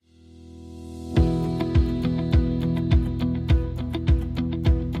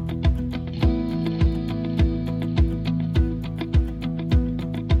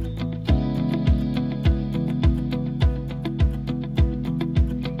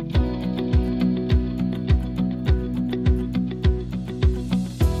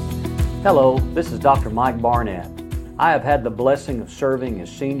Hello, this is Dr. Mike Barnett. I have had the blessing of serving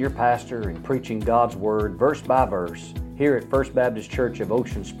as senior pastor and preaching God's Word verse by verse here at First Baptist Church of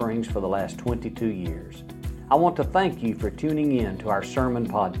Ocean Springs for the last 22 years. I want to thank you for tuning in to our sermon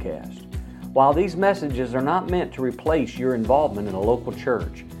podcast. While these messages are not meant to replace your involvement in a local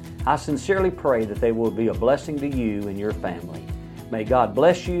church, I sincerely pray that they will be a blessing to you and your family. May God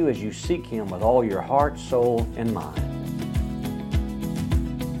bless you as you seek Him with all your heart, soul, and mind.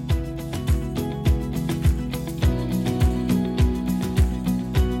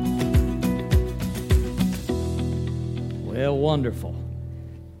 Well, wonderful.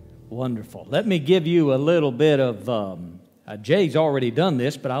 Wonderful. Let me give you a little bit of, Jay's already done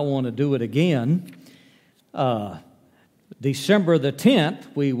this, but I want to do it again. December the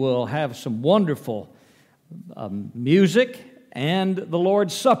 10th, we will have some wonderful music and the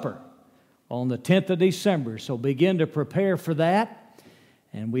Lord's Supper on the 10th of December. So begin to prepare for that,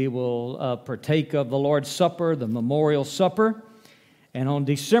 and we will partake of the Lord's Supper, the Memorial Supper. And on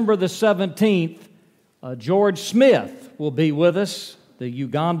December the 17th, George Smith will be with us, the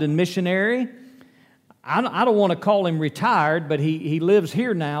Ugandan missionary. I don't want to call him retired, but he lives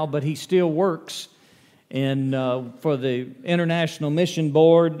here now, but he still works for the International Mission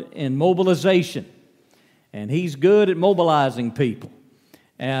Board in mobilization. And he's good at mobilizing people.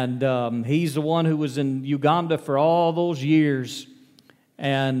 And he's the one who was in Uganda for all those years.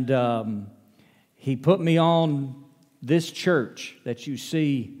 And he put me on this church that you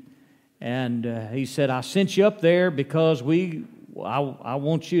see. And he said, I sent you up there because I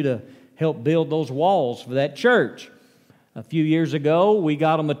want you to help build those walls for that church. A few years ago, we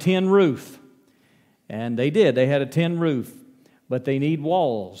got them a tin roof. And they did. They had a tin roof. But they need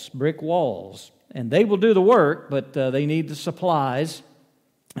walls, brick walls. And they will do the work, but they need the supplies.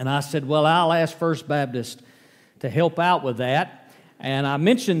 And I said, well, I'll ask First Baptist to help out with that. And I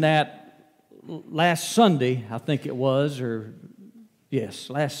mentioned that last Sunday, I think it was,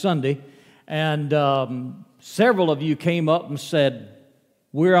 last Sunday. And several of you came up and said,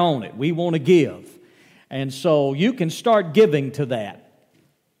 we're on it. We want to give. And so you can start giving to that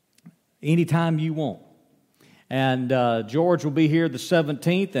anytime you want. And George will be here the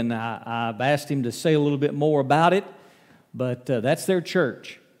 17th, and I've asked him to say a little bit more about it. But that's their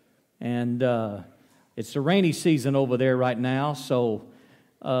church. And it's the rainy season over there right now, so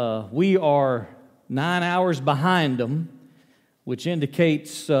we are 9 hours behind them, which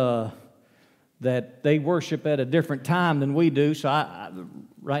indicates that they worship at a different time than we do. So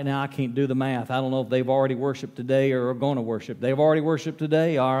right now I can't do the math. I don't know if they've already worshiped today or are going to worship. They've already worshiped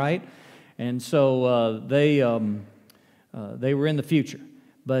today, all right. And so they were in the future.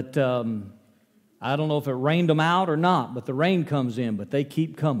 But I don't know if it rained them out or not, but the rain comes in, but they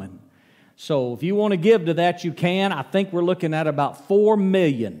keep coming. So if you want to give to that, you can. I think we're looking at about 4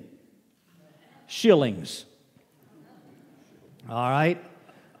 million shillings. All right?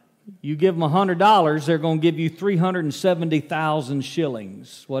 You give them $100, they're going to give you 370,000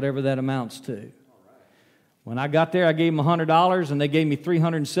 shillings, whatever that amounts to. When I got there, I gave them $100, and they gave me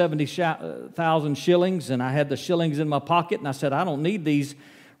 370,000 shillings, and I had the shillings in my pocket, and I said, I don't need these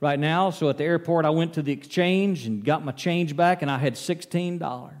right now. So at the airport, I went to the exchange and got my change back, and I had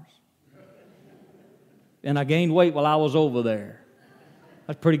 $16. And I gained weight while I was over there.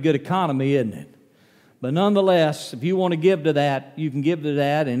 That's pretty good economy, isn't it? But nonetheless, if you want to give to that, you can give to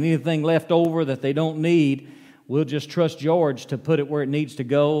that, and anything left over that they don't need, we'll just trust George to put it where it needs to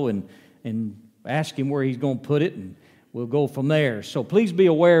go and ask him where he's going to put it, and we'll go from there. So please be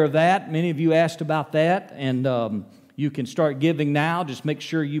aware of that. Many of you asked about that, and you can start giving now. Just make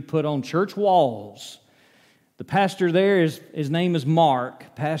sure you put on church walls. The pastor there, his name is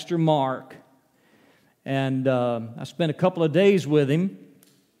Mark, Pastor Mark, and I spent a couple of days with him,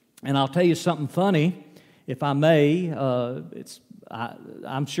 and I'll tell you something funny, if I may.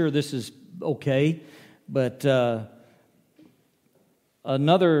 I'm sure this is okay, but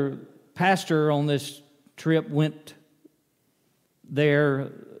another pastor on this trip went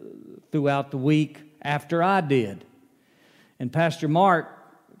there throughout the week after I did. And Pastor Mark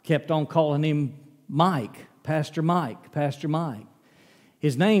kept on calling him Mike, Pastor Mike, Pastor Mike.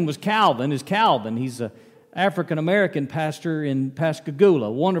 His name was Calvin. He's an African-American pastor in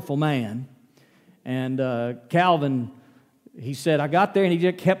Pascagoula, wonderful man. And Calvin, he said, I got there and he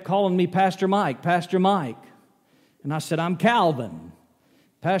just kept calling me Pastor Mike, Pastor Mike. And I said, I'm Calvin.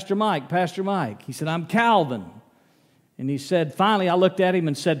 Pastor Mike, Pastor Mike. He said, I'm Calvin. And he said, finally I looked at him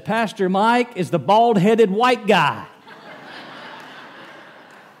and said, Pastor Mike is the bald-headed white guy.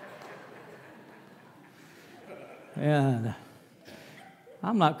 And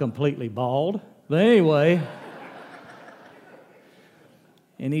I'm not completely bald. But anyway,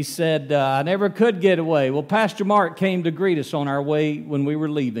 And he said, I never could get away. Well, Pastor Mark came to greet us on our way when we were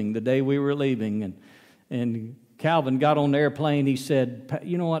leaving, the day we were leaving. And Calvin got on the airplane. He said,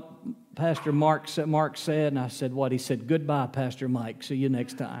 you know what Pastor Mark said? And I said, what? He said, goodbye, Pastor Mike. See you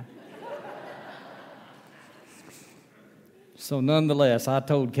next time. So nonetheless, I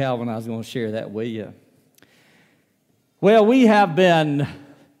told Calvin I was going to share that with you. Well, we have been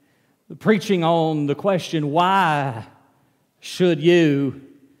preaching on the question, why should you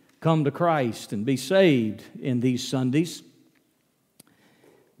come to Christ and be saved in these Sundays?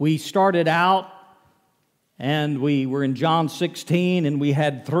 We started out and we were in John 16 and we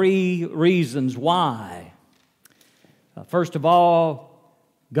had 3 reasons why. First of all,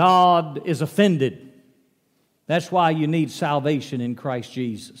 God is offended. That's why you need salvation in Christ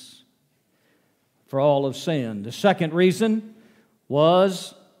Jesus. For all have sinned. The second reason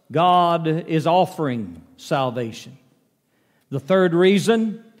was God is offering salvation. The third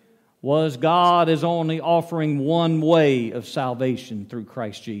reason was God is only offering one way of salvation through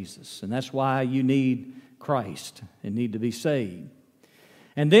Christ Jesus. And that's why you need Christ and need to be saved.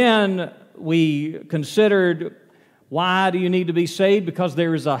 And then we considered, why do you need to be saved? Because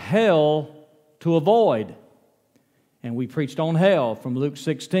there is a hell to avoid. And we preached on hell from Luke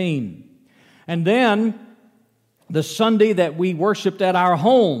 16. And then the Sunday that we worshiped at our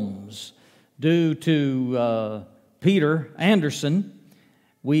homes, due to Peter Anderson,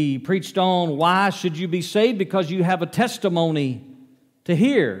 we preached on why should you be saved? Because you have a testimony to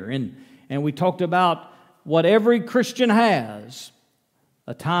hear. And we talked about what every Christian has.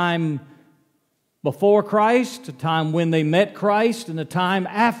 A time before Christ, a time when they met Christ, and a time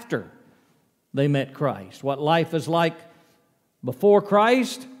after they met Christ. What life is like before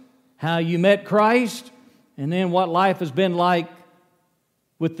Christ, how you met Christ, and then what life has been like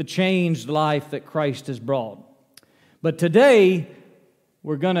with the changed life that Christ has brought. But today,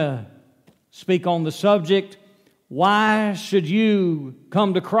 we're going to speak on the subject, why should you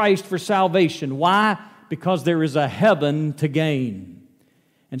come to Christ for salvation? Why? Because there is a heaven to gain.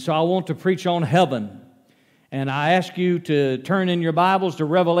 And so I want to preach on heaven. And I ask you to turn in your Bibles to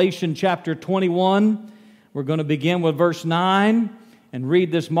Revelation chapter 21. We're going to begin with verse 9 and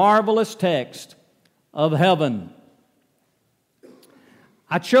read this marvelous text of heaven.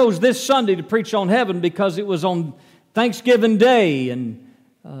 I chose this Sunday to preach on heaven because it was on Thanksgiving Day in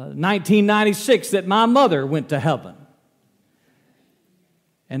 1996 that my mother went to heaven.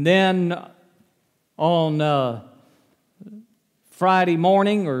 And then on Friday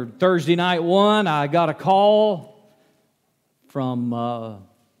morning or Thursday night I got a call from a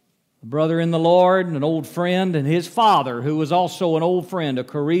brother in the Lord, an old friend, and his father, who was also an old friend, a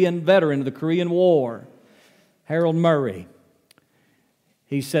Korean veteran of the Korean War, Harold Murray.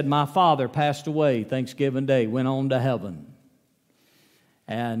 He said, my father passed away Thanksgiving Day, went on to heaven.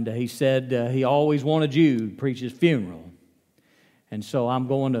 And he said he always wanted you to preach his funeral. And so I'm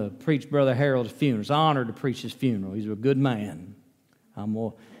going to preach Brother Harold's funeral. It's an honor to preach his funeral. He's a good man.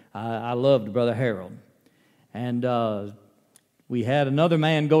 I loved Brother Harold. And we had another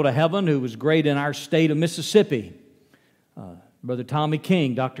man go to heaven who was great in our state of Mississippi. Brother Tommy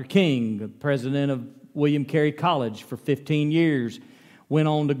King, Dr. King, the president of William Carey College for 15 years, went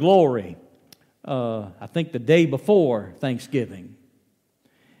on to glory, I think the day before Thanksgiving.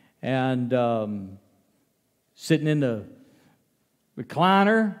 And sitting in the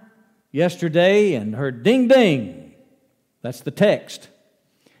recliner yesterday and heard ding, ding. That's the text.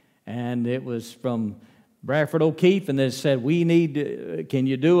 And it was from Bradford O'Keefe, and they said, can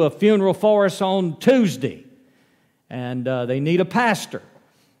you do a funeral for us on Tuesday? And they need a pastor.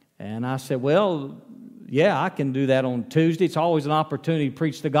 And I said, well, yeah, I can do that on Tuesday. It's always an opportunity to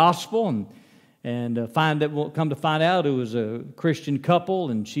preach the gospel, and come to find out it was a Christian couple,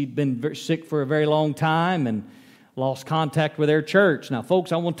 and she'd been sick for a very long time and lost contact with their church. Now,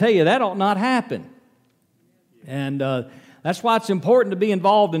 folks, I want to tell you, that ought not happen. And that's why it's important to be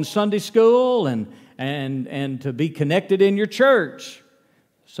involved in Sunday school and to be connected in your church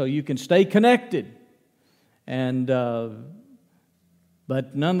so you can stay connected. And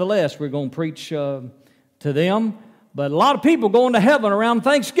but nonetheless, we're going to preach to them. But a lot of people going to heaven around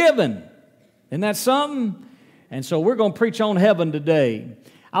Thanksgiving. Isn't that something? And so we're going to preach on heaven today.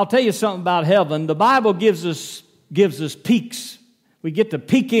 I'll tell you something about heaven. The Bible gives us peeks. We get to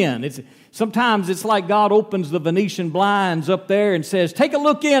peek in. Sometimes it's like God opens the Venetian blinds up there and says, take a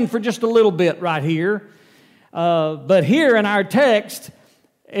look in for just a little bit right here. But here in our text,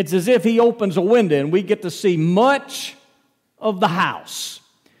 it's as if He opens a window and we get to see much of the house.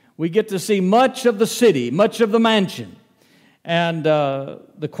 We get to see much of the city, much of the mansion. And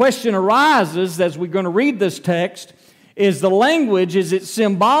the question arises as we're going to read this text Is the language, is it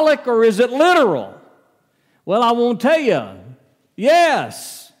symbolic or is it literal? Well, I won't tell you.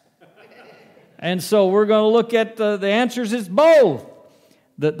 Yes. And so we're going to look at the answers. It's both.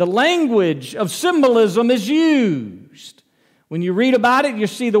 The language of symbolism is used. When you read about it, you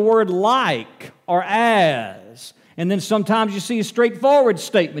see the word like or as. And then sometimes you see a straightforward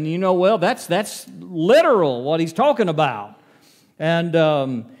statement. You know, well, that's literal, what he's talking about.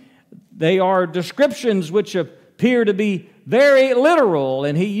 And they are descriptions which appear to be very literal,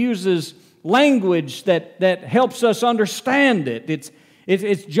 and he uses language that helps us understand it.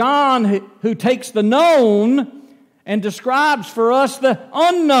 It's John who takes the known and describes for us the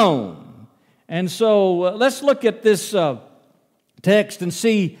unknown. And so let's look at this text and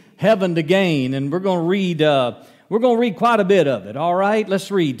see heaven again. And we're going to read quite a bit of it. All right, let's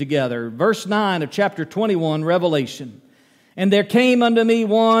read together. Verse 9 of chapter 21, Revelation. And there came unto me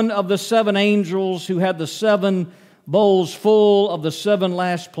one of the seven angels who had the seven bowls full of the seven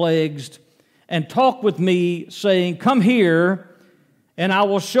last plagues, and talked with me, saying, Come here, and I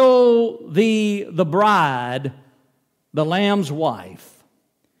will show thee the bride, the Lamb's wife.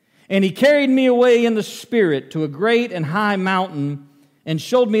 And he carried me away in the Spirit to a great and high mountain, and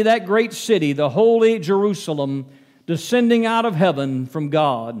showed me that great city, the holy Jerusalem, descending out of heaven from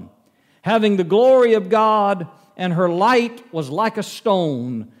God, having the glory of God, and her light was like a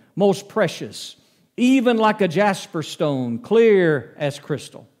stone, most precious, even like a jasper stone, clear as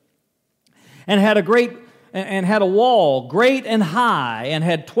crystal. And had a wall great and high, and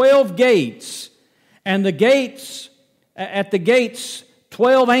had 12 gates, and at the gates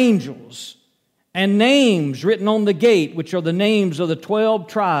 12 angels, and names written on the gate, which are the names of the 12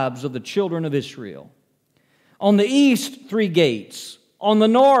 tribes of the children of Israel. On the east 3 gates, on the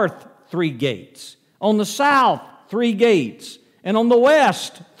north 3 gates, on the south 3 gates, and on the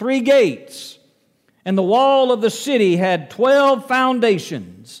west 3 gates. And the wall of the city had 12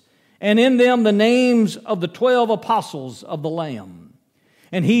 foundations, and in them the names of the 12 apostles of the Lamb.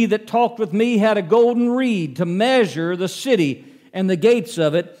 And he that talked with me had a golden reed to measure the city and the gates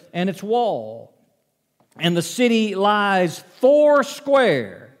of it and its wall. And the city lies 4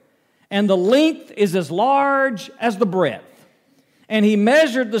 square, and the length is as large as the breadth. And he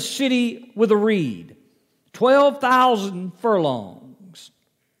measured the city with a reed, 12,000 furlongs.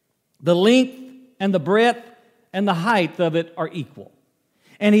 The length and the breadth and the height of it are equal.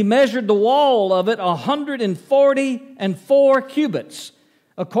 And he measured the wall of it 144 cubits,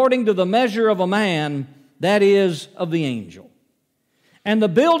 according to the measure of a man, that is, of the angel. And the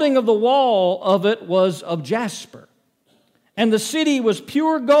building of the wall of it was of jasper. And the city was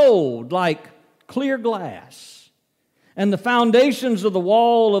pure gold, like clear glass. And the foundations of the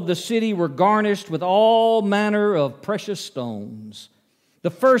wall of the city were garnished with all manner of precious stones. The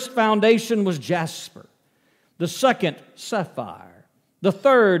first foundation was jasper, the second sapphire, the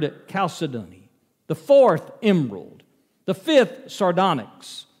third chalcedony, the fourth emerald, the fifth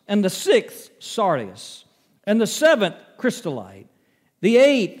sardonyx, and the sixth sardius, and the seventh chrysolite, the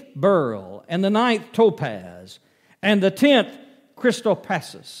eighth beryl, and the ninth topaz, and the 10th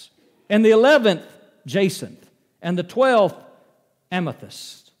crisoprasus, and the 11th jacinth, and the 12th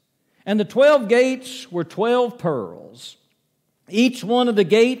amethyst. And the 12 gates were 12 pearls. Each one of the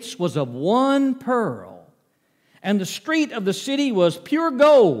gates was of one pearl. And the street of the city was pure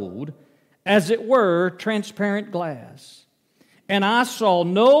gold, as it were transparent glass. And I saw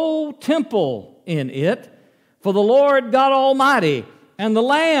no temple in it, for the Lord God Almighty and the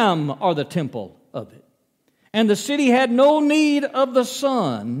Lamb are the temple of it. And the city had no need of the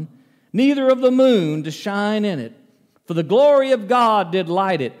sun, neither of the moon to shine in it. For the glory of God did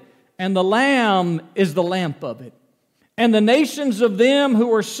light it, and the Lamb is the lamp of it. And the nations of them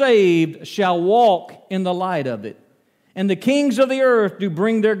who are saved shall walk in the light of it. And the kings of the earth do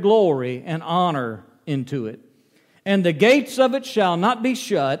bring their glory and honor into it. And the gates of it shall not be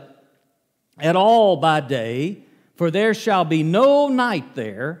shut at all by day, for there shall be no night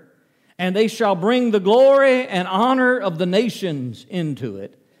there. And they shall bring the glory and honor of the nations into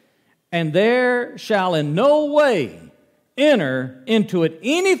it. And there shall in no way enter into it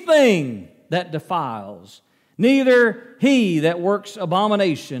anything that defiles, neither he that works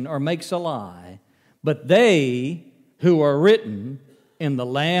abomination or makes a lie, but they who are written in the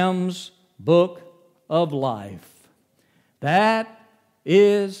Lamb's book of life. That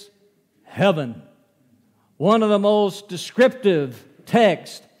is heaven. One of the most descriptive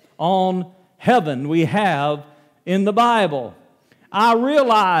texts on heaven we have in the Bible. I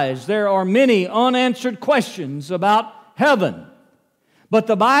realize there are many unanswered questions about heaven, but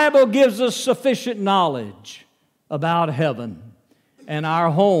the Bible gives us sufficient knowledge about heaven and our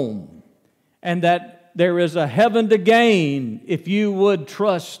home, and that there is a heaven to gain if you would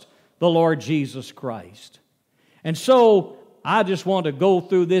trust the Lord Jesus Christ. And so I just want to go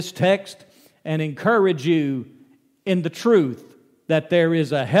through this text and encourage you in the truth that there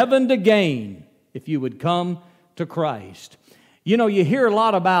is a heaven to gain if you would come to Christ. You know, you hear a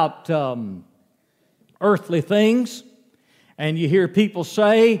lot about earthly things, and you hear people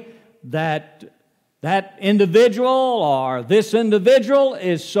say that that individual or this individual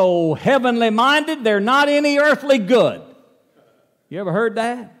is so heavenly minded, they're not any earthly good. You ever heard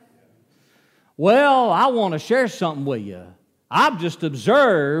that? Well, I want to share something with you. I've just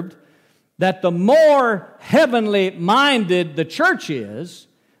observed that the more heavenly minded the church is,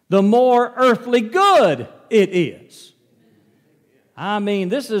 the more earthly good it is. I mean,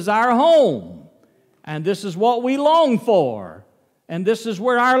 this is our home, and this is what we long for, and this is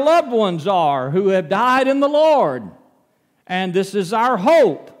where our loved ones are who have died in the Lord, and this is our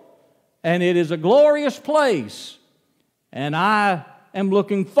hope, and it is a glorious place, and I am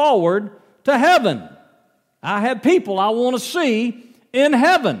looking forward to heaven. I have people I want to see in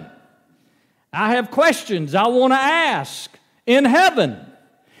heaven. I have questions I want to ask in heaven.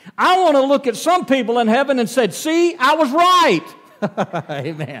 I want to look at some people in heaven and say, see, I was right.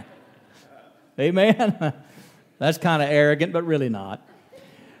 Amen. Amen. That's kind of arrogant, but really not.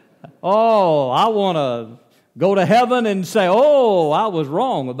 Oh, I want to go to heaven and say, oh, I was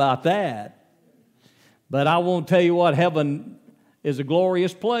wrong about that. But I won't tell you what, heaven is a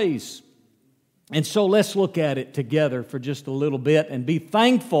glorious place. And so let's look at it together for just a little bit and be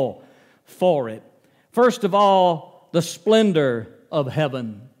thankful for it. First of all, the splendor of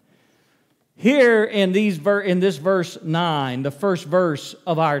heaven. Here in this verse 9, the first verse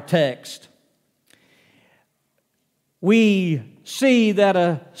of our text, we see that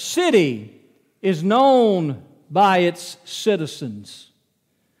a city is known by its citizens.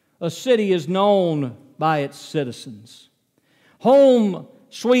 A city is known by its citizens. Home,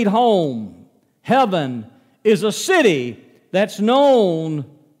 sweet home, heaven is a city that's known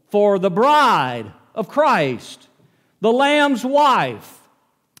for the bride of Christ, the Lamb's wife.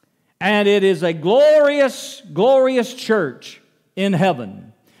 And it is a glorious, glorious church in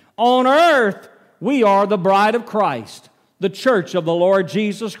heaven. On earth, we are the bride of Christ, the church of the Lord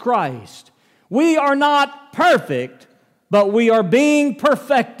Jesus Christ. We are not perfect, but we are being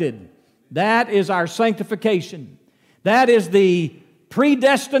perfected. That is our sanctification. That is the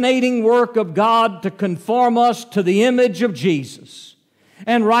predestinating work of God to conform us to the image of Jesus.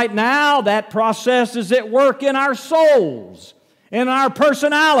 And right now, that process is at work in our souls, in our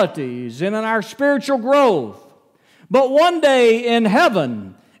personalities, and in our spiritual growth. But one day in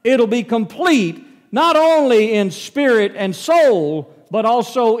heaven, it'll be complete, not only in spirit and soul, but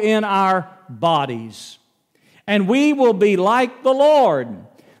also in our bodies. And we will be like the Lord.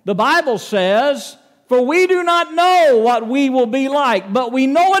 The Bible says, for we do not know what we will be like, but we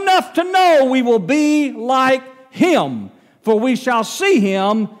know enough to know we will be like Him, for we shall see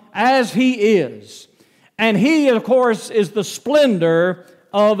Him as He is. And He, of course, is the splendor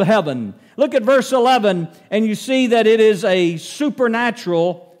of heaven. Look at verse 11, and you see that it is a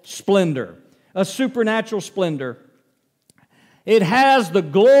supernatural splendor. A supernatural splendor. It has the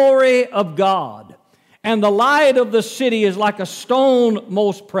glory of God. And the light of the city is like a stone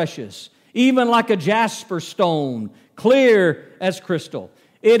most precious, even like a jasper stone, clear as crystal.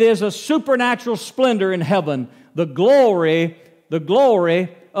 It is a supernatural splendor in heaven, the glory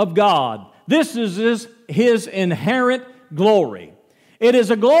of God. This is His inherent glory. It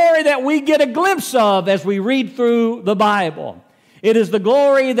is a glory that we get a glimpse of as we read through the Bible. It is the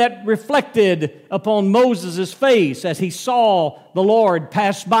glory that reflected upon Moses' face as he saw the Lord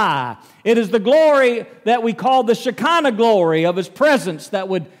pass by. It is the glory that we call the Shekinah glory of His presence that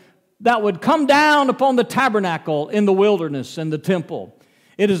would come down upon the tabernacle in the wilderness and the temple.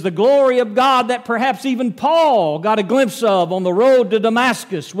 It is the glory of God that perhaps even Paul got a glimpse of on the road to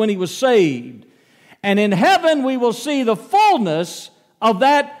Damascus when he was saved. And in heaven we will see the fullness of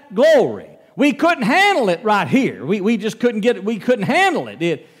that glory. We couldn't handle it right here. We just couldn't get it. We couldn't handle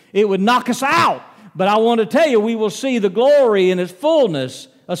it. It would knock us out. But I want to tell you, we will see the glory in its fullness,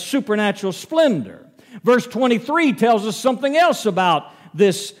 a supernatural splendor. Verse 23 tells us something else about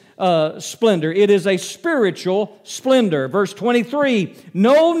this splendor. It is a spiritual splendor. Verse 23,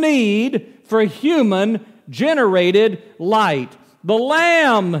 no need for human generated light. The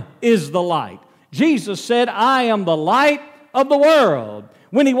Lamb is the light. Jesus said, I am the light of the world.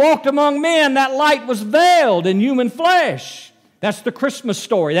 When He walked among men, that light was veiled in human flesh. That's the Christmas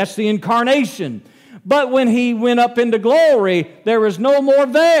story. That's the incarnation. But when He went up into glory, there is no more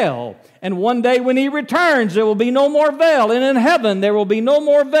veil. And one day when He returns, there will be no more veil. And in heaven, there will be no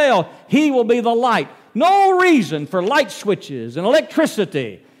more veil. He will be the light. No reason for light switches and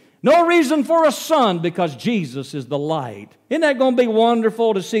electricity. No reason for a sun because Jesus is the light. Isn't that going to be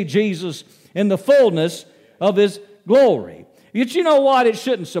wonderful to see Jesus in the fullness of His glory? Yet you know what? It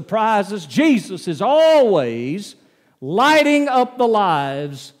shouldn't surprise us. Jesus is always lighting up the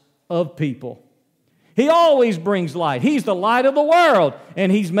lives of people. He always brings light. He's the light of the world,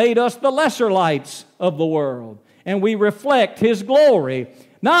 and He's made us the lesser lights of the world. And we reflect His glory,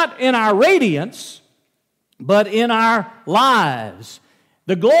 not in our radiance, but in our lives.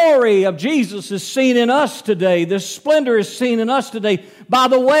 The glory of Jesus is seen in us today. The splendor is seen in us today by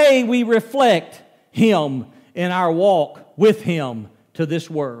the way we reflect Him in our walk with Him to this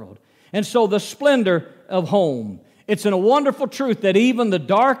world. And so the splendor of home. It's a wonderful truth that even the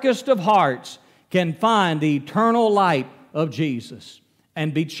darkest of hearts can find the eternal light of Jesus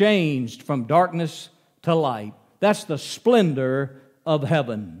and be changed from darkness to light. That's the splendor of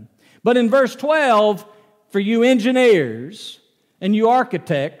heaven. But in verse 12, for you engineers and you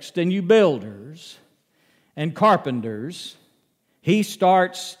architects and you builders and carpenters, he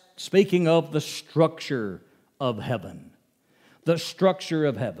starts speaking of the structure of heaven. The structure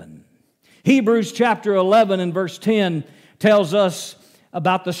of heaven. Hebrews chapter 11 and verse 10 tells us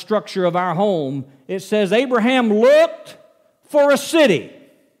about the structure of our home. It says, Abraham looked for a city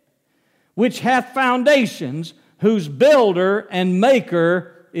which hath foundations, whose builder and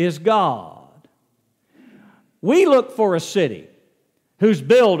maker is God. We look for a city whose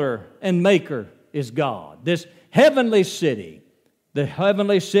builder and maker is God. This heavenly city, the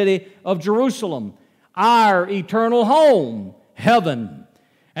heavenly city of Jerusalem, our eternal home, heaven,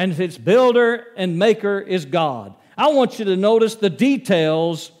 and its builder and maker is God. I want you to notice the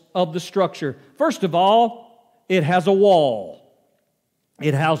details of the structure. First of all, it has a wall.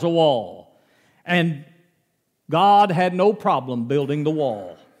 It has a wall. And God had no problem building the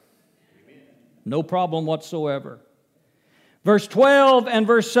wall. No problem whatsoever. Verse 12 and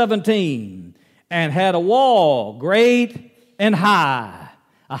verse 17, and had a wall great and high,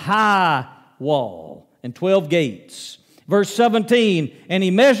 a high wall, and 12 gates. Verse 17, and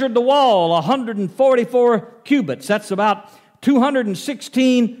he measured the wall 144 cubits. That's about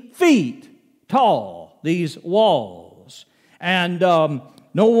 216 feet tall, these walls. And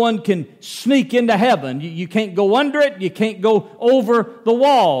no one can sneak into heaven. You can't go under it. You can't go over the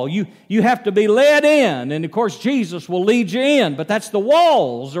wall. You have to be led in. And of course, Jesus will lead you in. But that's the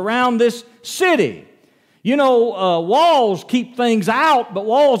walls around this city. You know, walls keep things out, but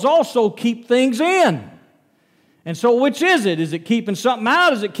walls also keep things in. And so which is it? Is it keeping something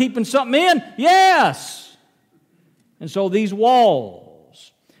out? Is it keeping something in? Yes. And so these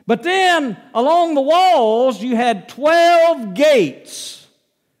walls. But then along the walls you had 12 gates.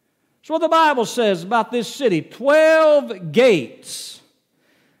 That's what the Bible says about this city. 12 gates.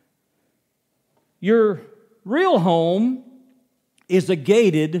 Your real home is a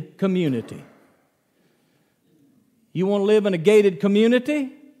gated community. You want to live in a gated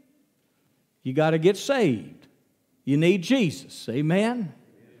community? You got to get saved. You need Jesus. Amen?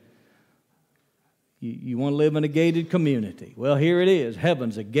 You want to live in a gated community. Well, here it is.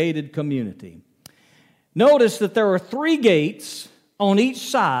 Heaven's a gated community. Notice that there are 3 gates on each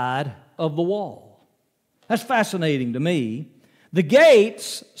side of the wall. That's fascinating to me. The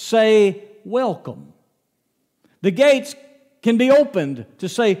gates say welcome. The gates can be opened to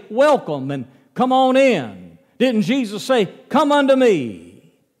say welcome and come on in. Didn't Jesus say, come unto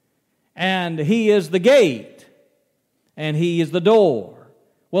me? And He is the gate. And He is the door.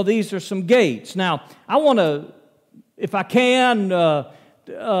 Well, these are some gates. Now, I want to, if I can,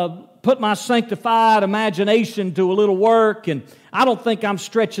 put my sanctified imagination to a little work. And I don't think I'm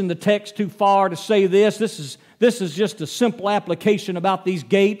stretching the text too far to say this. This is just a simple application about these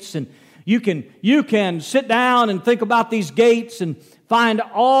gates. And you can sit down and think about these gates and find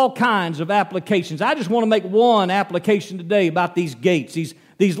all kinds of applications. I just want to make one application today about these gates.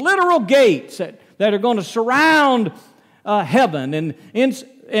 These literal gates that are going to surround heaven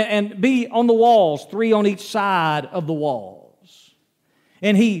and be on the walls, 3 on each side of the walls.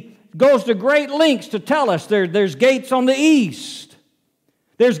 And he goes to great lengths to tell us there's gates on the east,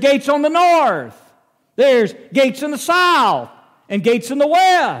 there's gates on the north, there's gates in the south, and gates in the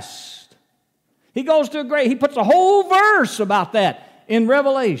west. He puts a whole verse about that in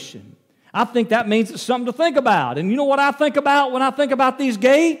Revelation. I think that means it's something to think about. And you know what I think about when I think about these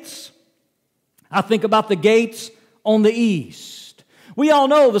gates? I think about the gates on the east. We all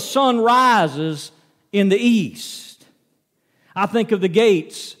know the sun rises in the east. I think of the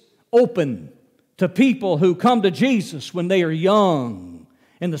gates open to people who come to Jesus when they are young.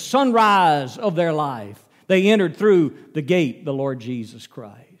 In the sunrise of their life, they entered through the gate, the Lord Jesus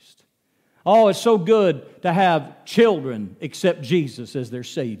Christ. Oh, it's so good to have children accept Jesus as their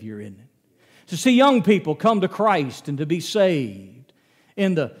Savior, isn't it? To see young people come to Christ and to be saved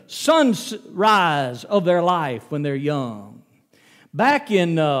in the sunrise of their life when they're young. Back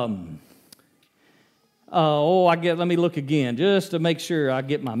in, let me look again just to make sure I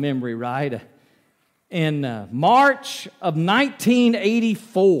get my memory right. In March of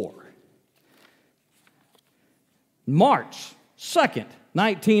 1984, March 2nd,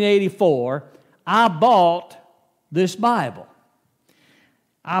 1984, I bought this Bible.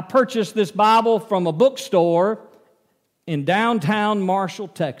 I purchased this Bible from a bookstore in downtown Marshall,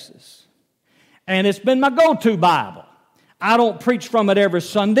 Texas. And it's been my go-to Bible. I don't preach from it every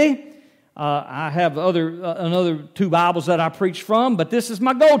Sunday. I have another two Bibles that I preach from, but this is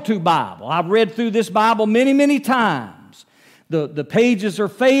my go-to Bible. I've read through this Bible many, many times. The pages are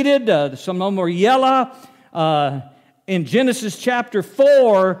faded. Some of them are yellow. In Genesis chapter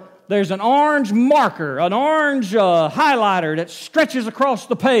 4, there's an orange marker, an orange highlighter that stretches across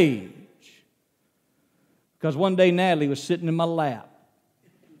the page. Because one day Natalie was sitting in my lap,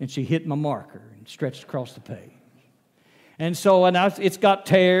 and she hit my marker and stretched across the page. And so it's got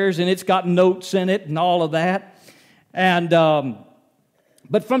tears, and it's got notes in it, and all of that. And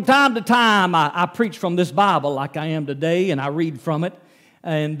but from time to time, I preach from this Bible like I am today, and I read from it.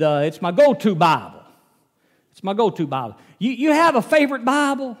 And it's my go-to Bible. It's my go-to Bible. You have a favorite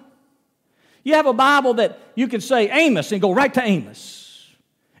Bible? You have a Bible that you can say Amos and go right to Amos.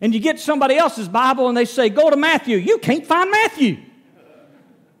 And you get somebody else's Bible and they say, go to Matthew. You can't find Matthew.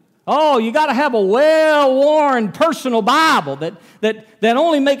 Oh, you got to have a well-worn personal Bible that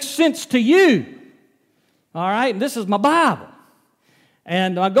only makes sense to you. All right? And this is my Bible.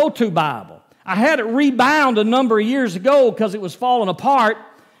 And my go-to Bible. I had it rebound a number of years ago because it was falling apart.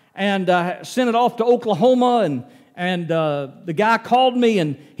 And I sent it off to Oklahoma, and the guy called me,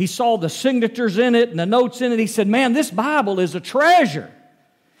 and he saw the signatures in it and the notes in it. He said, man, this Bible is a treasure.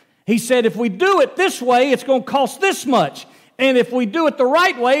 He said, if we do it this way, it's going to cost this much. And if we do it the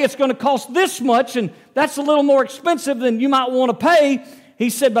right way, it's going to cost this much, and that's a little more expensive than you might want to pay. He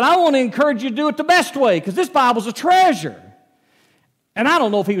said, but I want to encourage you to do it the best way, because this Bible's a treasure. And I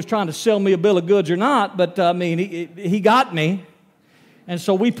don't know if he was trying to sell me a bill of goods or not, but he got me. And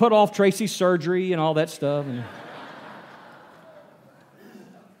so we put off Tracy's surgery and all that stuff.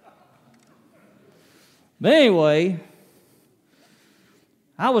 But anyway,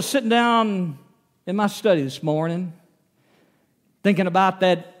 I was sitting down in my study this morning thinking about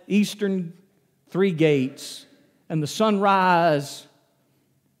that eastern three gates and the sunrise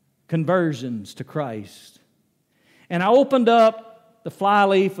conversions to Christ. And I opened up the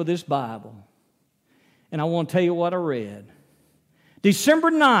flyleaf of this Bible, and I want to tell you what I read. December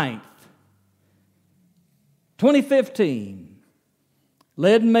 9th, 2015,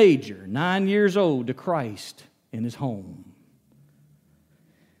 led Major, 9 years old, to Christ in his home.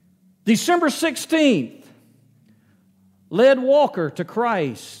 December 16th, led Walker to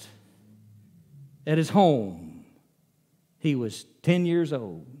Christ at his home. He was 10 years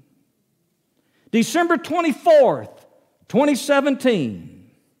old. December 24th, 2017,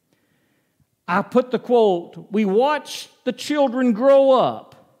 I put the quote, we watch the children grow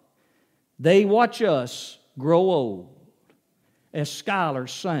up. They watch us grow old. As Skylar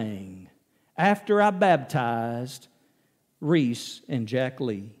sang after I baptized Reese and Jack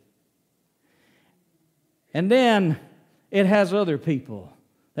Lee. And then it has other people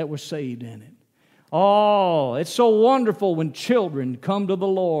that were saved in it. Oh, it's so wonderful when children come to the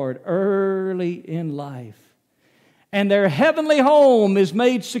Lord early in life. And their heavenly home is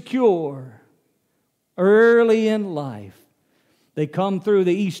made secure early in life. They come through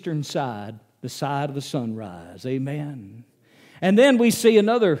the eastern side, the side of the sunrise. Amen. And then we see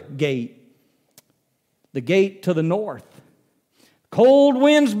another gate, the gate to the north. Cold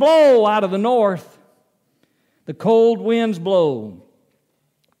winds blow out of the north. The cold winds blow.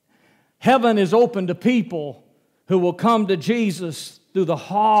 Heaven is open to people who will come to Jesus through the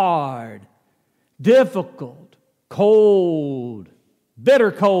hard, difficult, cold,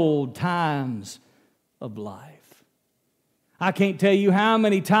 bitter cold times of life. I can't tell you how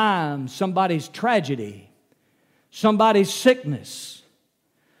many times somebody's tragedy, somebody's sickness,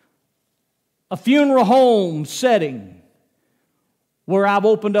 a funeral home setting where I've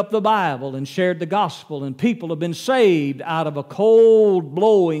opened up the Bible and shared the gospel, and people have been saved out of a cold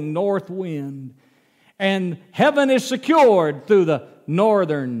blowing north wind. And heaven is secured through the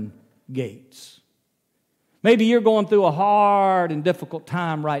northern gates. Maybe you're going through a hard and difficult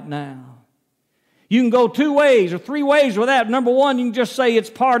time right now. You can go 2 ways or 3 ways with that. Number one, you can just say it's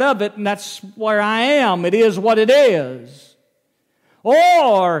part of it, and that's where I am. It is what it is.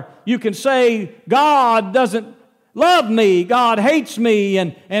 Or you can say, God doesn't love me, God hates me,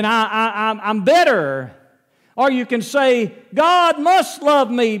 and I'm bitter. Or you can say, God must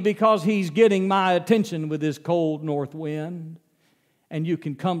love me because He's getting my attention with this cold north wind. And you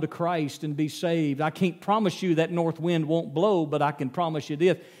can come to Christ and be saved. I can't promise you that north wind won't blow, but I can promise you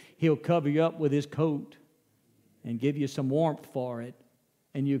this: He'll cover you up with His coat and give you some warmth for it.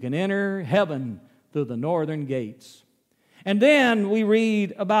 And you can enter heaven through the northern gates. And then we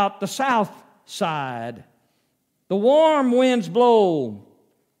read about the south side. The warm winds blow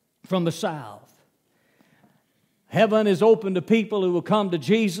from the south. Heaven is open to people who will come to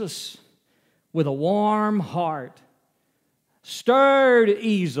Jesus with a warm heart, stirred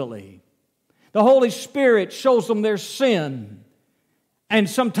easily. The Holy Spirit shows them their sin and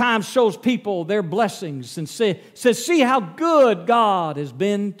sometimes shows people their blessings and says, see how good God has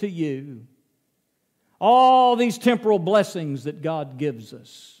been to you. All these temporal blessings that God gives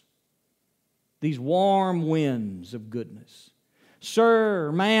us. These warm winds of goodness. Sir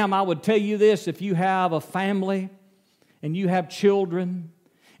or ma'am, I would tell you this: if you have a family and you have children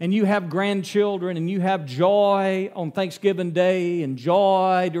and you have grandchildren and you have joy on Thanksgiving Day and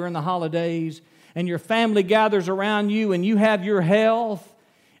joy during the holidays, and your family gathers around you and you have your health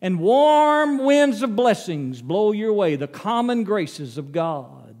and warm winds of blessings blow your way, the common graces of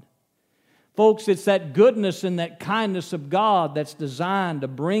God. Folks, it's that goodness and that kindness of God that's designed to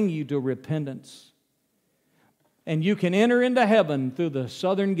bring you to repentance. And you can enter into heaven through the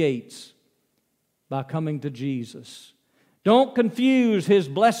southern gates by coming to Jesus. Don't confuse His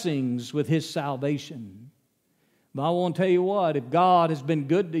blessings with His salvation. But I want to tell you what, if God has been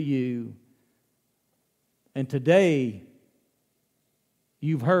good to you, and today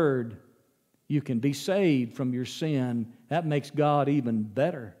you've heard you can be saved from your sin, that makes God even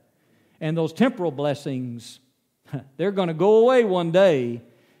better. And those temporal blessings, they're going to go away one day.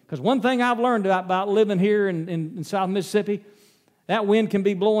 Because one thing I've learned about living here in South Mississippi, that wind can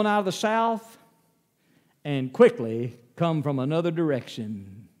be blowing out of the south and quickly come from another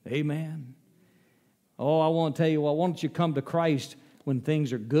direction. Amen. Oh, I want to tell you, why don't you come to Christ when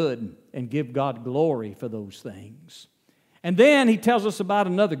things are good and give God glory for those things. And then He tells us about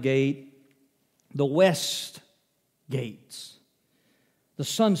another gate, the west gates. The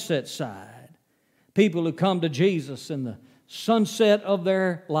sunset side. People who come to Jesus in the sunset of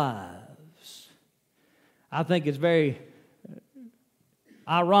their lives. I think it's very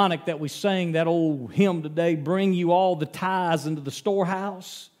ironic that we sang that old hymn today, "Bring you all the tithes into the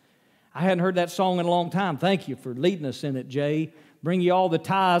storehouse." I hadn't heard that song in a long time. Thank you for leading us in it, Jay. Bring you all the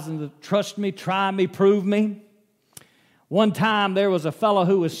tithes and trust me, try me, prove me. One time there was a fellow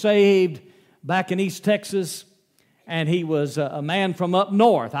who was saved back in East Texas, and he was a man from up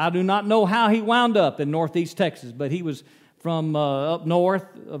north. I do not know how he wound up in northeast Texas, but he was from up north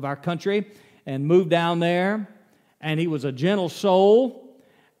of our country and moved down there. And he was a gentle soul,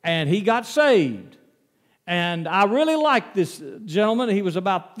 and he got saved. And I really liked this gentleman. He was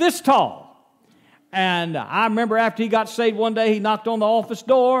about this tall. And I remember after he got saved one day, he knocked on the office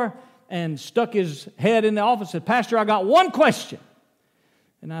door and stuck his head in the office and said, "Pastor, I got one question."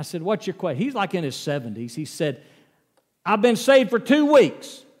 And I said, "What's your question?" He's like in his 70s. He said, "I've been saved for 2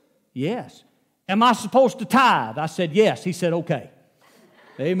 weeks." "Yes." "Am I supposed to tithe?" I said, "Yes." He said, "Okay."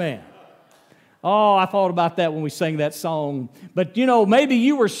 Amen. Oh, I thought about that when we sang that song. But you know, maybe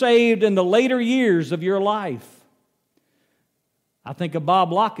you were saved in the later years of your life. I think of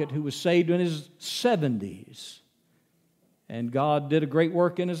Bob Lockett, who was saved in his 70s. And God did a great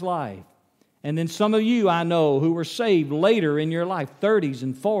work in his life. And then some of you I know who were saved later in your life, 30s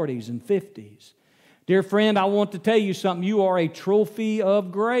and 40s and 50s. Dear friend, I want to tell you something. You are a trophy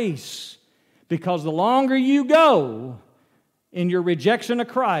of grace. Because the longer you go in your rejection of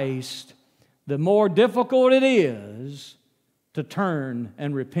Christ, the more difficult it is to turn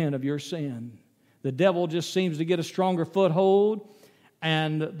and repent of your sin. The devil just seems to get a stronger foothold,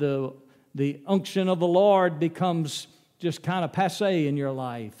 and the unction of the Lord becomes just kind of passé in your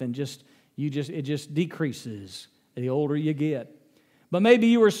life, and it just decreases the older you get. But maybe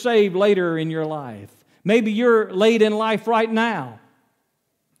you were saved later in your life. Maybe you're late in life right now,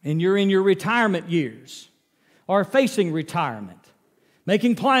 and you're in your retirement years, or facing retirement,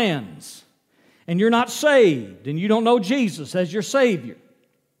 making plans, and you're not saved, and you don't know Jesus as your Savior.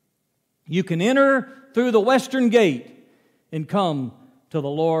 You can enter through the western gate and come to the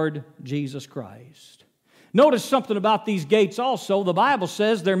Lord Jesus Christ. Notice something about these gates also. The Bible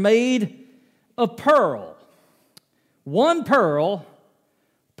says they're made of pearl. 1 pearl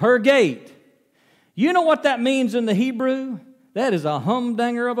per gate. You know what that means in the Hebrew? That is a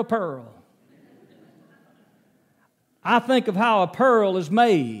humdinger of a pearl. I think of how a pearl is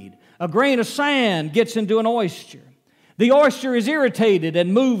made. A grain of sand gets into an oyster. The oyster is irritated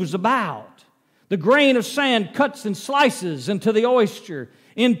and moves about. The grain of sand cuts and slices into the oyster.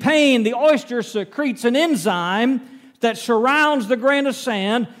 In pain, the oyster secretes an enzyme that surrounds the grain of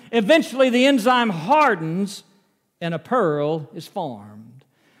sand. Eventually, the enzyme hardens and a pearl is formed.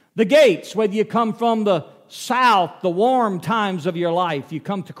 The gates, whether you come from the south, the warm times of your life, you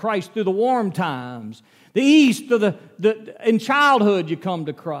come to Christ through the warm times. The east, in childhood, you come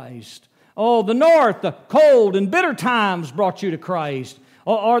to Christ. Oh, the north, the cold and bitter times brought you to Christ.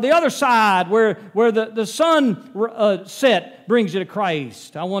 Or the other side, where the sun set brings you to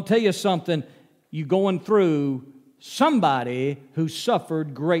Christ. I want to tell you something. You're going through somebody who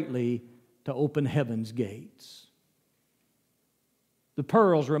suffered greatly to open heaven's gates. The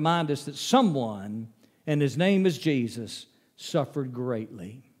pearls remind us that someone, and his name is Jesus, suffered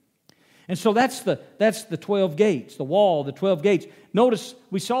greatly. And so that's the 12 gates, the wall, the 12 gates. Notice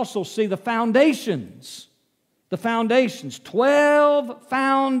we also see the foundations. The foundations, 12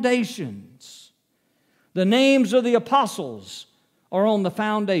 foundations. The names of the apostles are on the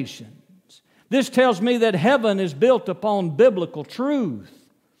foundations. This tells me that heaven is built upon biblical truth.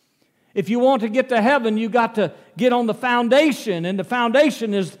 If you want to get to heaven, you got to get on the foundation, and the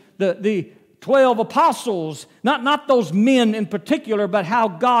foundation is the 12 apostles, not those men in particular, but how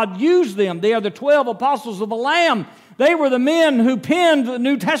God used them. They are the 12 apostles of the Lamb. They were the men who penned the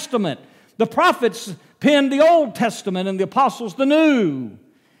New Testament. The prophets penned the Old Testament and the apostles the New.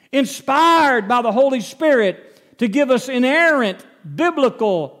 Inspired by the Holy Spirit to give us inerrant,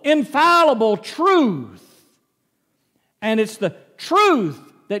 biblical, infallible truth. And it's the truth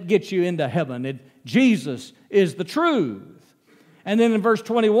that gets you into heaven. Jesus is the truth. And then in verse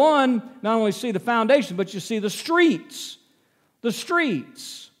 21, not only see the foundation, but you see the streets. The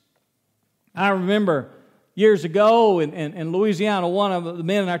streets. I remember years ago in Louisiana, one of the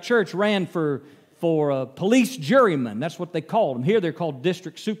men in our church ran for police jurymen. That's what they called them. Here they're called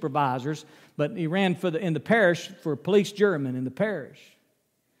district supervisors, but he ran in the parish for police jurymen in the parish.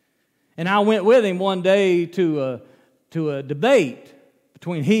 And I went with him one day to a debate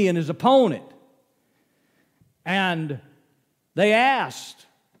between he and his opponent. And they asked,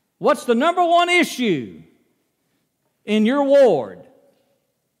 what's the number one issue in your ward?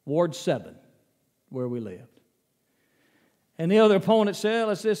 Ward 7, where we lived. And the other opponent said,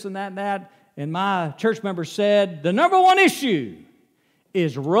 let's this and that and that. And my church member said, the number one issue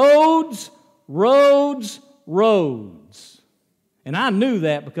is roads, roads, roads. And I knew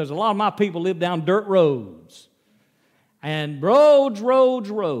that because a lot of my people live down dirt roads. And roads, roads,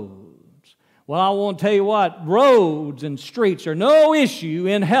 roads. Well, I want to tell you what, roads and streets are no issue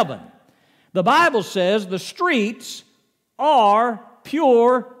in heaven. The Bible says the streets are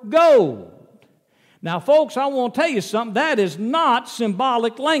pure gold. Now, folks, I want to tell you something. That is not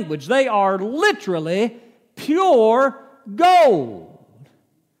symbolic language. They are literally pure gold.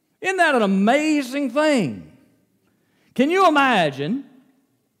 Isn't that an amazing thing? Can you imagine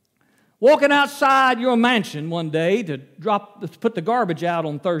walking outside your mansion one day to put the garbage out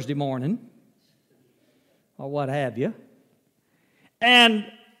on Thursday morning, or what have you, and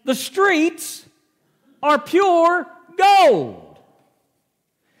the streets are pure gold?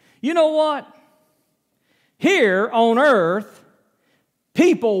 You know what? Here on earth,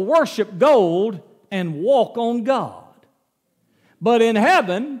 people worship gold and walk on God. But in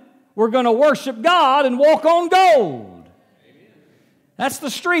heaven, we're going to worship God and walk on gold. That's the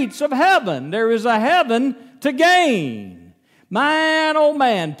streets of heaven. There is a heaven to gain. Man, oh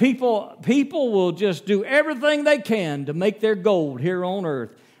man, people will just do everything they can to make their gold here on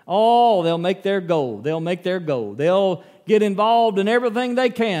earth. Oh, they'll make their gold. They'll make their gold. They'll get involved in everything they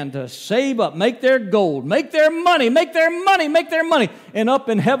can to save up, make their gold, make their money, make their money, make their money. And up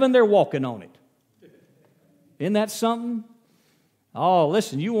in heaven, they're walking on it. Isn't that something? Oh,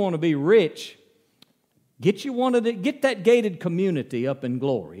 listen, you want to be rich. Get that gated community up in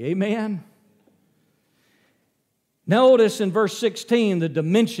glory. Amen? Notice in verse 16 the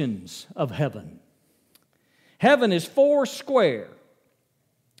dimensions of heaven. Heaven is 4 square.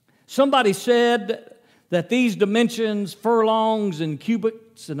 Somebody said that these dimensions, furlongs and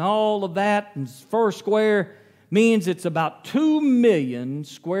cubits and all of that, and 4 square, means it's about 2 million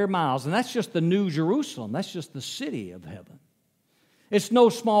square miles. And that's just the New Jerusalem. That's just the city of heaven. It's no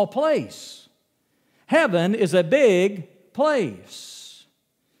small place. Heaven is a big place.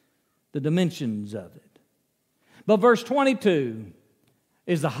 The dimensions of it. But verse 22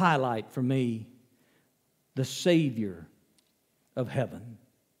 is the highlight for me. The Savior of heaven.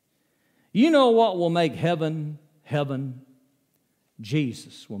 You know what will make heaven, heaven?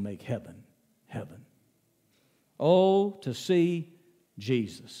 Jesus will make heaven, heaven. Oh, to see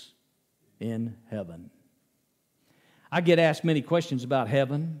Jesus in heaven. I get asked many questions about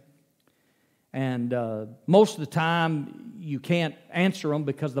heaven, and most of the time you can't answer them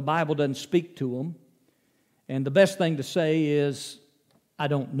because the Bible doesn't speak to them. And the best thing to say is, I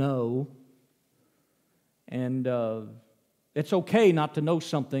don't know. And it's okay not to know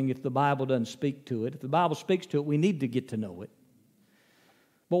something if the Bible doesn't speak to it. If the Bible speaks to it, we need to get to know it.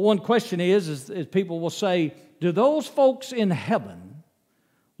 But one question is people will say, do those folks in heaven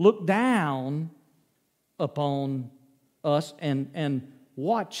look down upon us and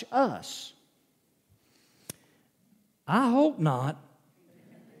watch us? I hope not.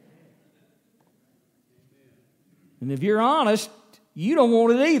 And if you're honest, you don't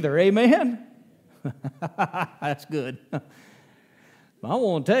want it either, amen? That's good. I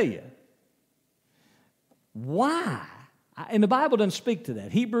want to tell you. Why? And the Bible doesn't speak to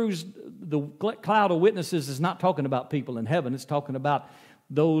that. Hebrews, the cloud of witnesses, is not talking about people in heaven. It's talking about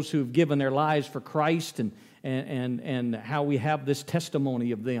those who've given their lives for Christ and how we have this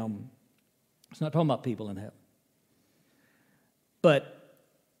testimony of them. It's not talking about people in heaven. But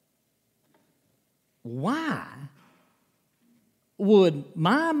why would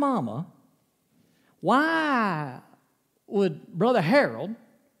my mama, why would Brother Harold,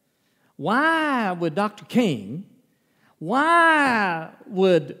 why would Dr. King, why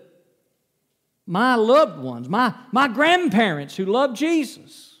would my loved ones, my grandparents who love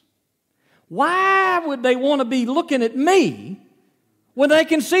Jesus, why would they want to be looking at me when they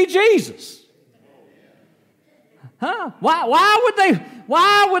can see Jesus? Huh? Why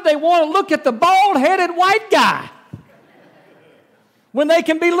would they want to look at the bald-headed white guy when they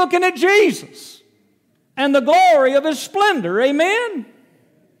can be looking at Jesus and the glory of His splendor? Amen?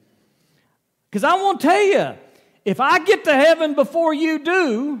 Because I want to tell you, if I get to heaven before you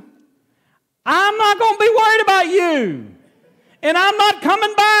do, I'm not going to be worried about you. And I'm not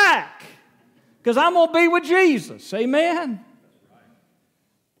coming back because I'm going to be with Jesus. Amen?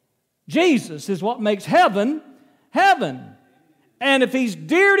 Jesus is what makes heaven heaven. And if He's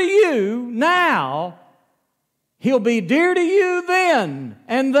dear to you now, He'll be dear to you then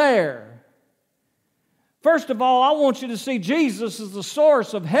and there. First of all, I want you to see Jesus as the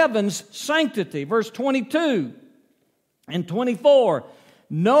source of heaven's sanctity. Verse 22 and 24.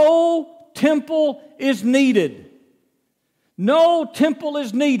 No temple is needed. No temple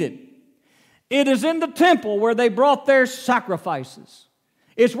is needed. It is in the temple where they brought their sacrifices.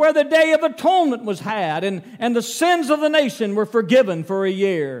 It's where the Day of Atonement was had and the sins of the nation were forgiven for a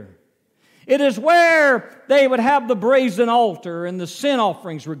year. It is where they would have the brazen altar and the sin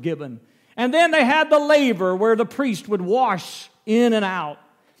offerings were given. And then they had the laver where the priest would wash in and out.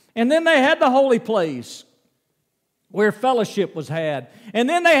 And then they had the holy place where fellowship was had. And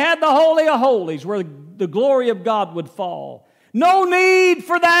then they had the Holy of Holies where the glory of God would fall. No need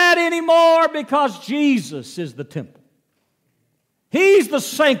for that anymore because Jesus is the temple. He's the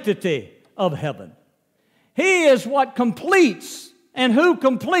sanctity of heaven. He is what completes and who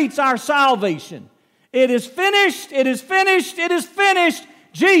completes our salvation. It is finished, it is finished, it is finished.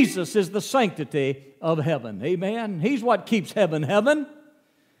 Jesus is the sanctity of heaven. Amen. He's what keeps heaven heaven.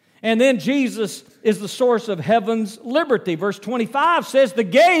 And then Jesus is the source of heaven's liberty. Verse 25 says the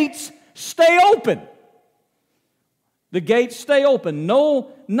gates stay open. The gates stay open.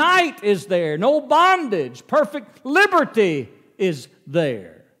 No night is there. No bondage. Perfect liberty is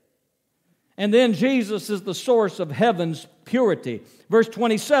there. And then Jesus is the source of heaven's purity. Verse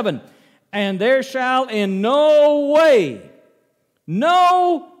 27, and there shall in no way,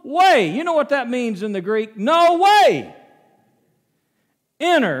 you know what that means in the Greek? No way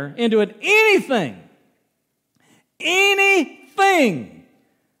enter into it anything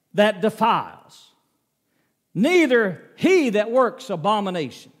that defiles, neither he that works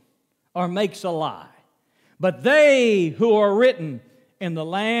abomination or makes a lie, but they who are written in the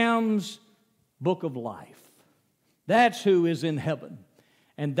Lamb's book of life. That's who is in heaven.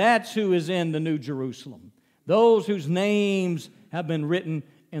 And that's who is in the New Jerusalem. Those whose names have been written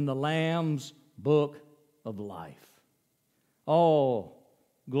in the Lamb's book of life. Oh,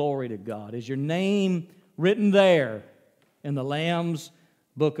 glory to God. Is your name written there in the Lamb's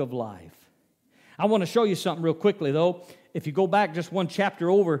book of life? I want to show you something real quickly, though. If you go back just one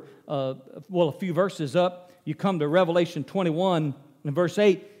chapter over, a few verses up, you come to Revelation 21 and verse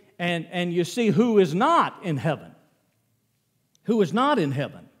 8, and you see who is not in heaven. Who is not in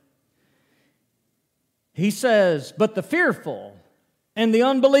heaven? He says, but the fearful and the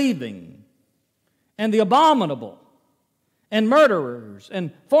unbelieving and the abominable and murderers,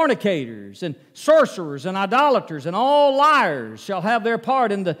 and fornicators, and sorcerers, and idolaters, and all liars shall have their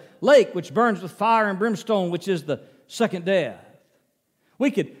part in the lake which burns with fire and brimstone, which is the second death.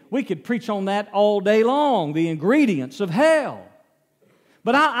 We could preach on that all day long, the ingredients of hell.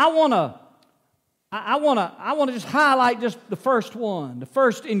 But I want to just highlight just the first one, the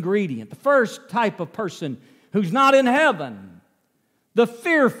first ingredient, the first type of person who's not in heaven, the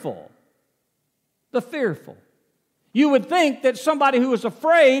fearful. The fearful. You would think that somebody who is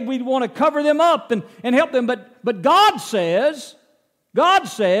afraid, we'd want to cover them up and help them. But God says,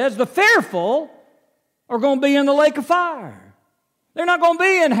 the fearful are going to be in the lake of fire. They're not going to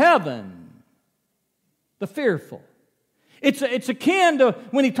be in heaven. The fearful. It's akin to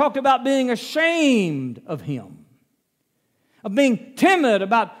when he talked about being ashamed of Him, of being timid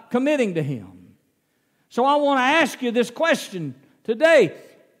about committing to Him. So I want to ask you this question today.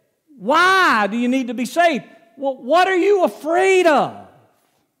 Why do you need to be saved? Well, what are you afraid of?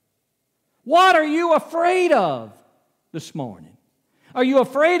 What are you afraid of this morning? Are you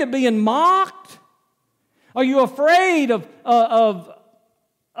afraid of being mocked? Are you afraid of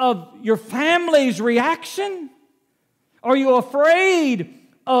your family's reaction? Are you afraid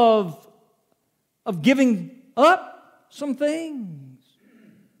of giving up some things?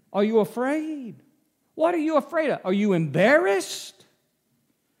 Are you afraid? What are you afraid of? Are you embarrassed?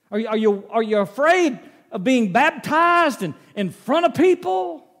 Are you afraid of being baptized in front of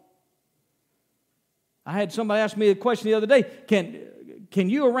people? I had somebody ask me a question the other day, can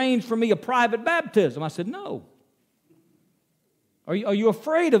you arrange for me a private baptism? I said, no. Are you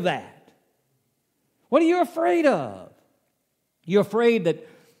afraid of that? What are you afraid of? You afraid that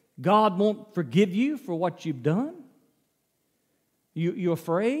God won't forgive you for what you've done? You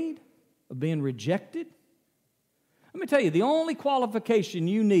afraid of being rejected? Let me tell you, the only qualification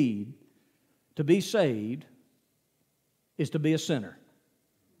you need to be saved is to be a sinner.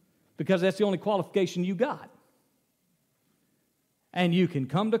 Because that's the only qualification you got. And you can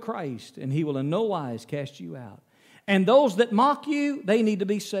come to Christ, and He will in no wise cast you out. And those that mock you, they need to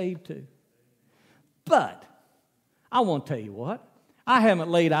be saved too. But I want to tell you what. I haven't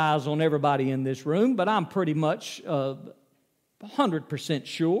laid eyes on everybody in this room, but I'm pretty much 100%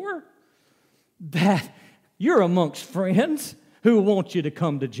 sure that you're amongst friends who want you to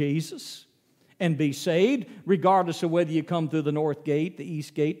come to Jesus and be saved, regardless of whether you come through the north gate, the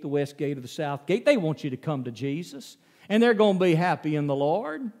east gate, the west gate, or the south gate. They want you to come to Jesus, and they're going to be happy in the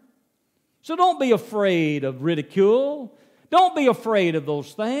Lord. So don't be afraid of ridicule. Don't be afraid of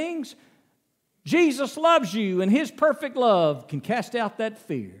those things. Jesus loves you, and His perfect love can cast out that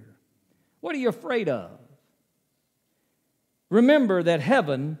fear. What are you afraid of? Remember that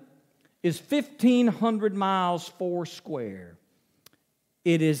heaven is 1,500 miles four square.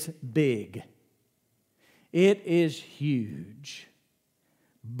 It is big. It is huge.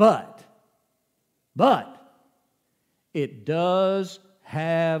 But it does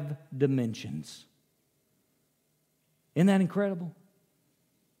have dimensions. Isn't that incredible?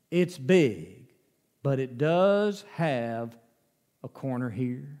 It's big, but it does have a corner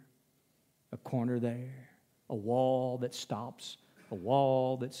here, a corner there, a wall that stops, a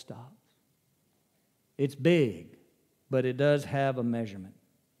wall that stops. It's big, but it does have a measurement.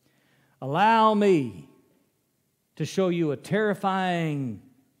 Allow me to show you a terrifying,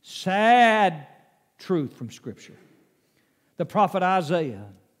 sad truth from Scripture. The prophet Isaiah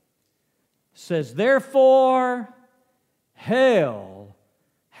says, "Therefore hell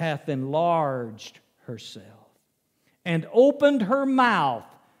hath enlarged herself, and opened her mouth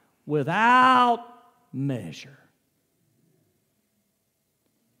without measure.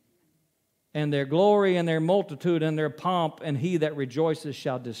 And their glory and their multitude and their pomp, and he that rejoices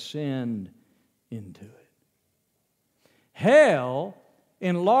shall descend into it." Hell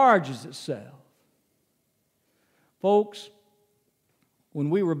enlarges itself. Folks, when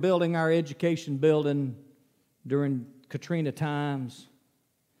we were building our education building during Katrina times,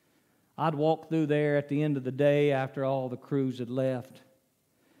 I'd walk through there at the end of the day after all the crews had left,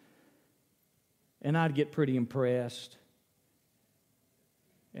 and I'd get pretty impressed.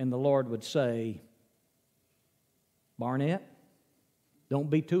 And the Lord would say, "Barnett, don't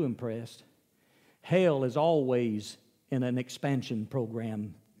be too impressed. Hell is always in an expansion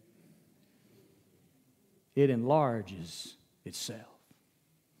program. It enlarges itself."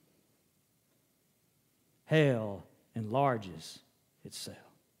 Hell enlarges itself.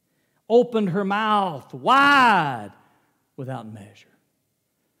 Opened her mouth wide without measure.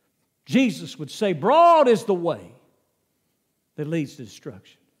 Jesus would say, broad is the way that leads to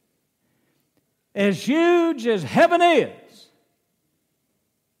destruction. As huge as heaven is,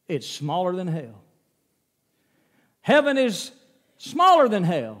 it's smaller than hell. Heaven is smaller than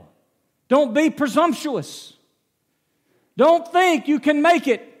hell. Don't be presumptuous. Don't think you can make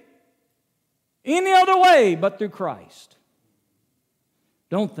it any other way but through Christ.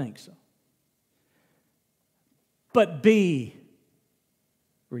 Don't think so. But be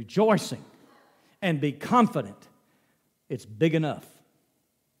rejoicing and be confident it's big enough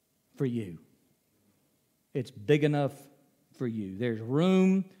for you. It's big enough for you. There's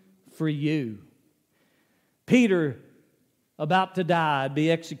room for you. Peter, about to die, be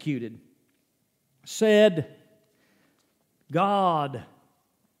executed, said, God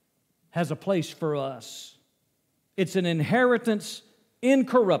has a place for us. It's an inheritance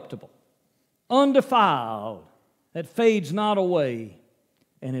incorruptible, undefiled, that fades not away,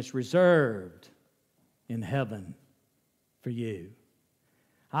 and it's reserved in heaven for you.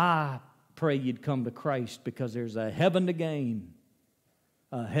 I pray you'd come to Christ because there's a heaven to gain,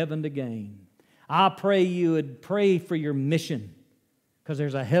 a heaven to gain. I pray you would pray for your mission because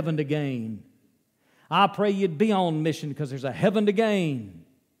there's a heaven to gain. I pray you'd be on mission because there's a heaven to gain.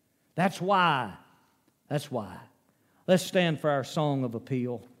 That's why. That's why. Let's stand for our song of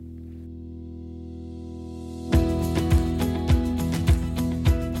appeal.